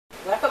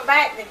Welcome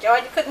back to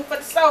Georgia Cooking for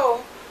the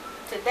Soul.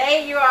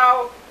 Today, you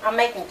all, I'm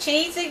making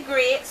cheesy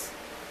grits,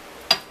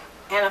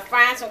 and I'm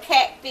frying some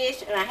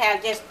catfish, and I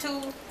have just 2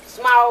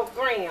 small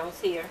grams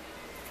here.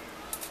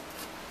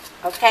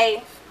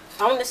 Okay,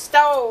 on the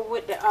stove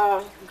with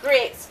the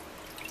grits,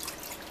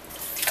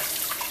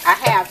 I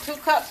have 2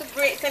 cups of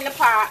grits in the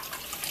pot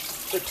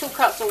with 2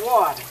 cups of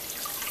water.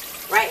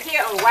 Right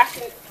here, I'm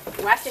washing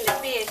the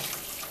fish.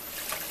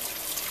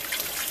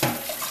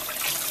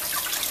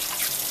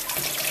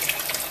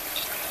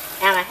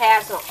 And I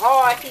have some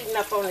oil heating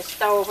up on the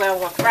stove where I'm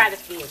going to fry the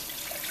fish.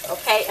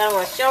 Okay, and I'm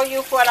going to show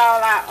you what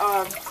all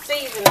our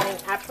seasoning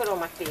I put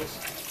on my fish.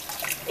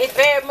 It's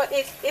very much,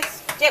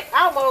 it's just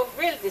almost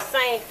really the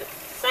same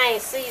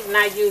season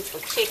I use for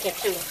chicken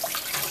too.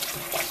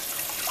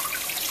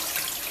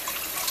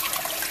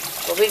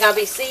 But we're going to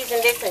be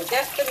seasoning this in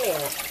just a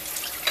minute.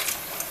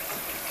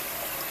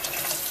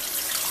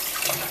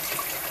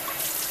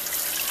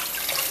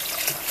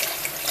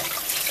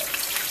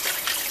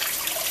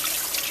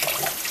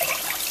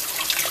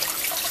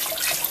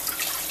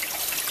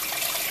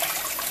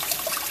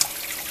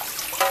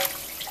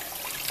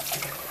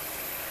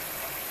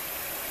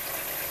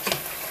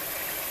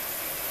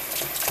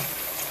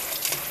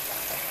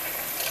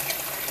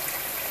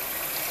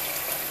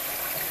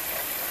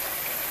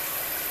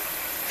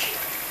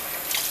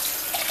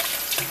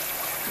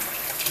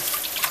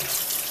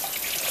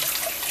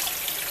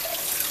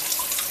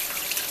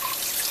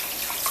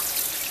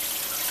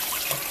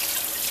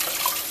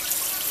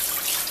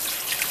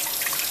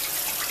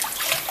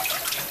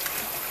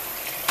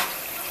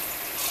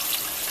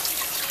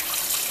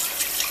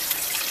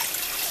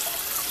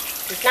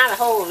 It's not a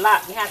whole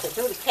lot. You have to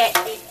do the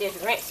catfish,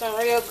 just rinse them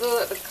real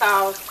good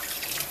because,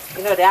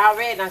 you know, they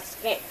already done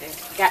skint,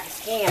 got the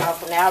skin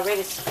off and they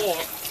already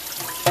skint.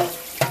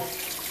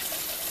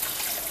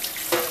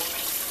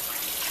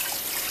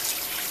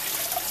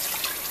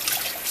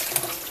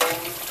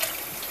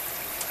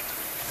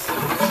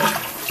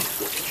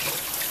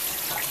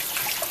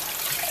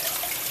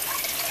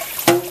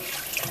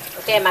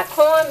 Okay, my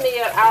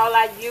cornmeal, all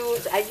I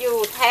use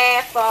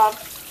half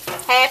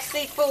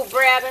seafood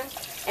breading,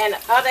 and the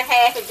other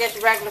half is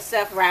just regular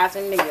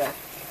self-rising meal.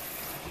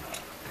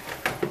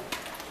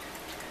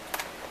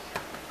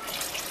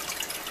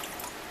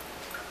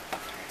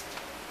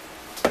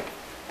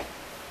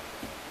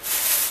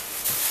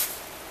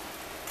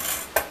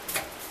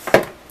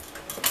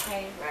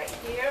 Okay, right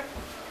here.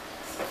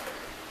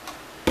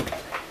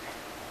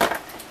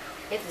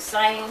 It's the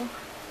same.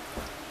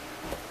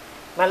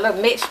 My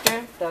little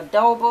mixture, the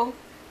adobo,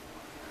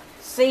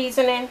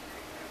 seasoning,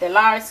 the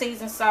Lawry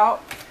seasoned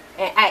salt,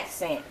 and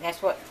accent.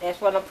 That's what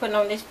I'm putting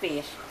on this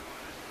fish.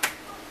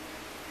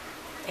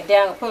 And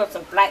then I'm gonna put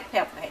some black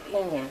pepper at the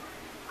end.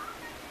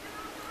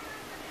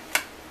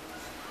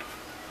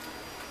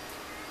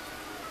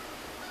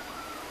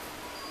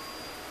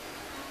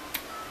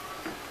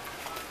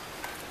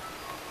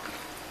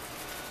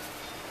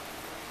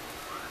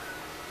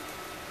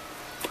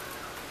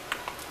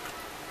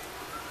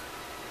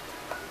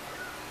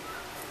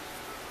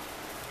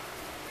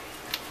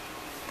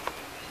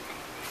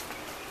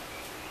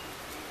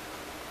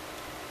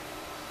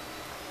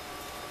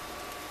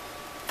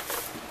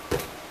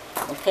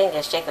 Okay,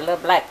 just shake a little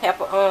black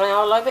pepper on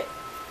all of it.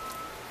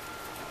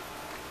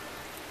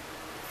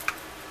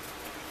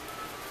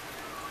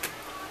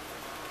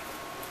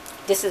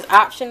 This is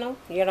optional.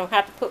 You don't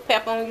have to put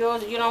pepper on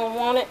yours if you don't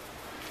want it.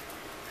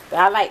 But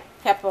I like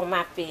pepper on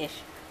my fish.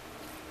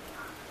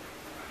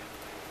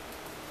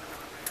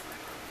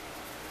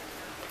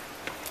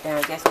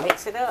 Then just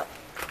mix it up.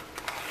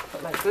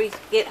 When my grease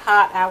get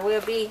hot, I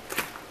will be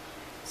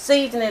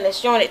seasoning and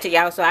showing it to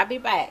y'all, so I'll be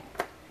back.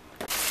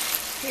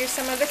 Here's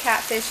some of the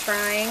catfish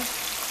frying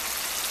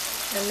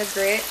and the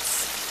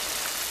grits.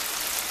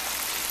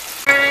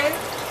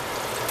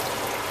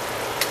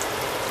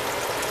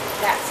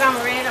 Got some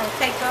ready, I'm gonna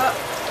take up.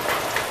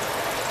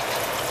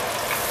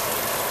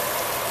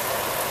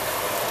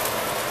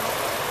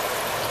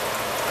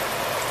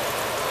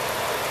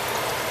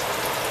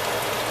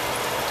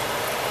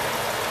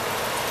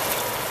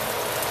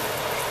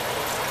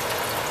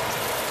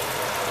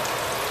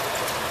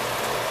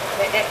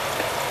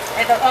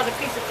 Let the other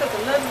piece of cook a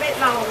little bit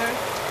longer.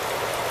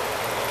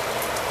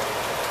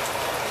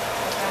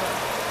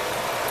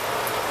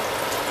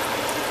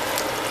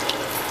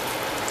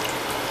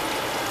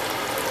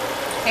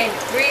 Okay, the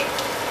grits.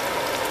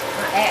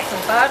 I'll add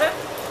some butter.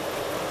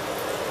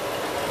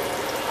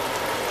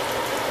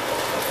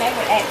 Okay,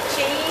 we'll add the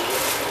cheese.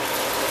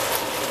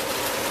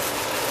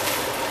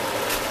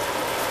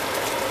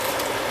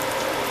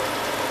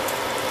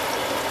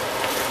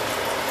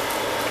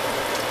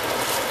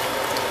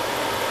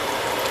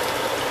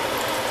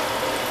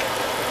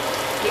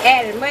 You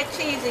add as much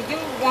cheese as you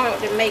want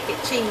to make it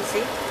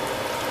cheesy.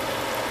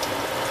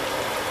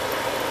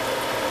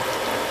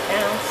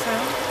 Down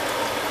some.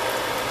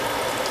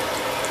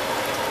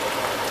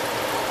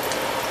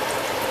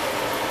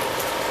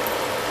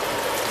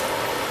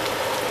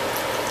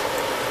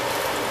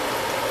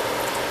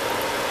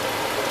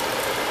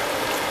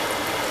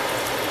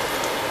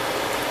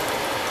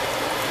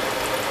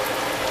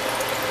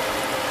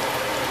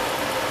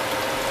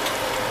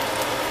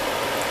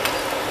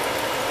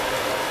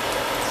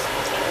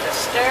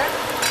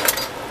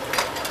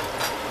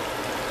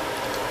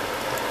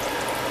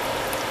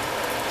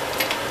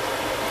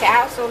 Okay,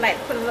 I also like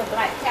to put a little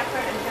black pepper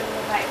and then a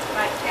little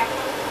black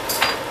pepper.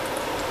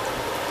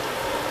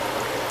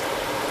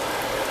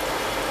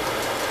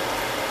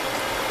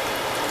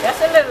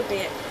 Just a little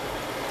bit.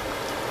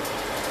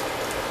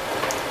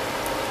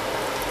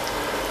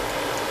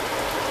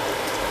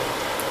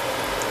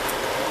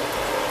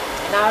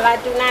 And all I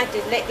do now is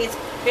just let this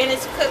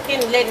finish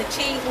cooking and let the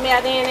cheese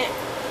melt in it.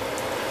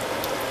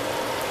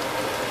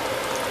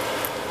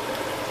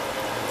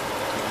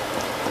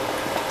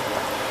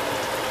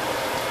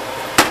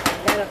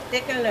 Let them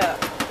thicken up.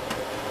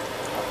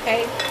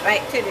 Okay,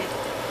 right to the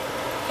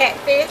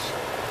catfish.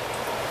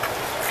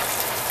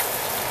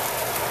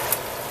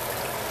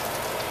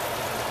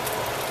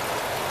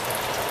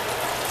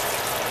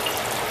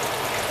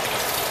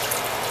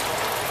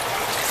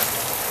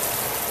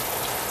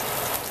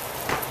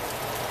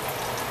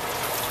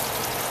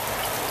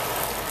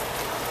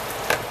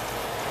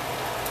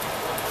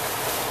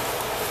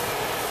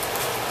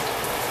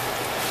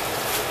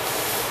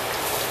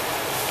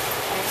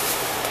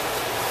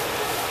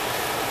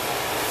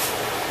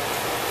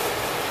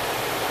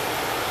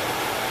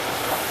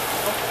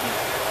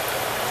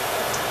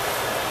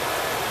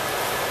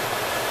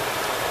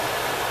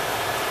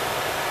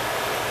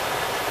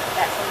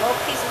 Little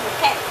pieces of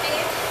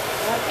catfish.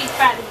 One piece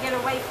tried to get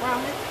away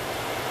from it.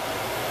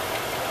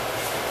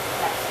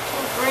 That's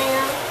 2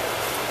 grams.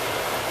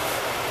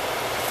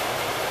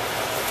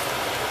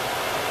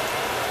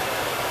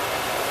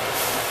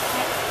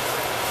 Okay.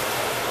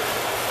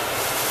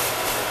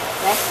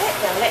 That's it.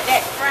 Now let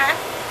that fry.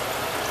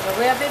 And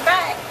we'll be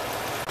back.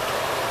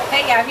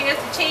 Okay, y'all, here's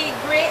the cheese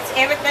grits.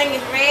 Everything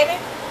is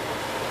ready.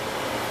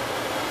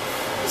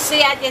 You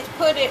see, I just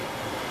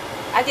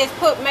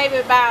put maybe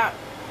about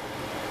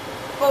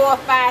 4 or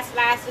 5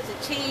 slices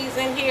of cheese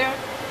in here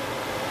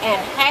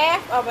and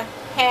half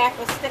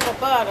a stick of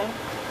butter.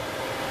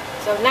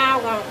 So now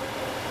I'm going to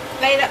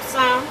plate up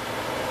some.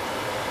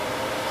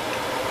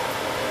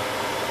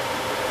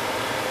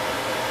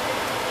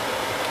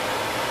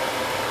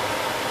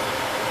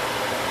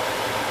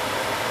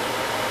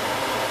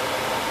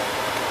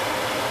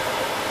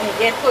 And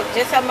just put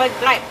just how much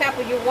black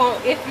pepper you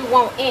want, if you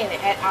want any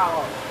at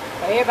all.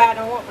 So everybody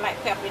don't want black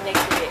pepper in their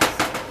grits.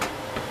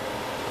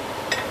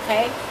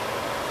 Okay.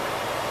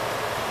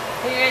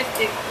 Here's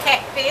the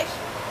catfish.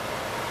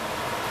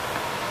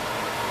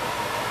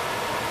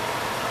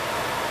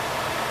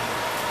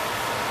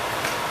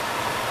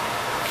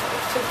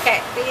 There's 2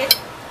 catfish.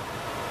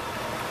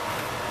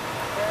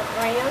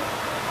 Grams.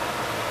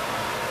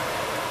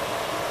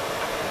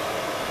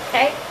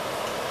 Okay.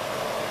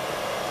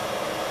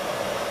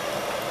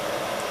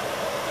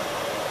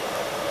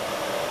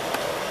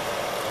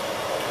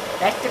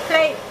 That's the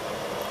plate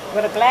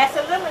with a glass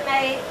of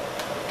lemonade.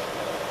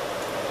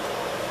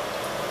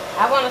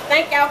 I want to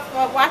thank y'all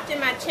for watching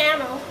my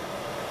channel.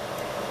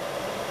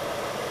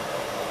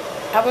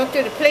 I want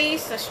you to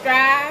please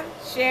subscribe,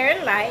 share,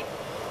 and like.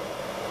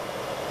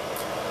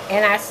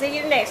 And I'll see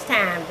you next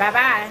time.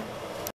 Bye-bye.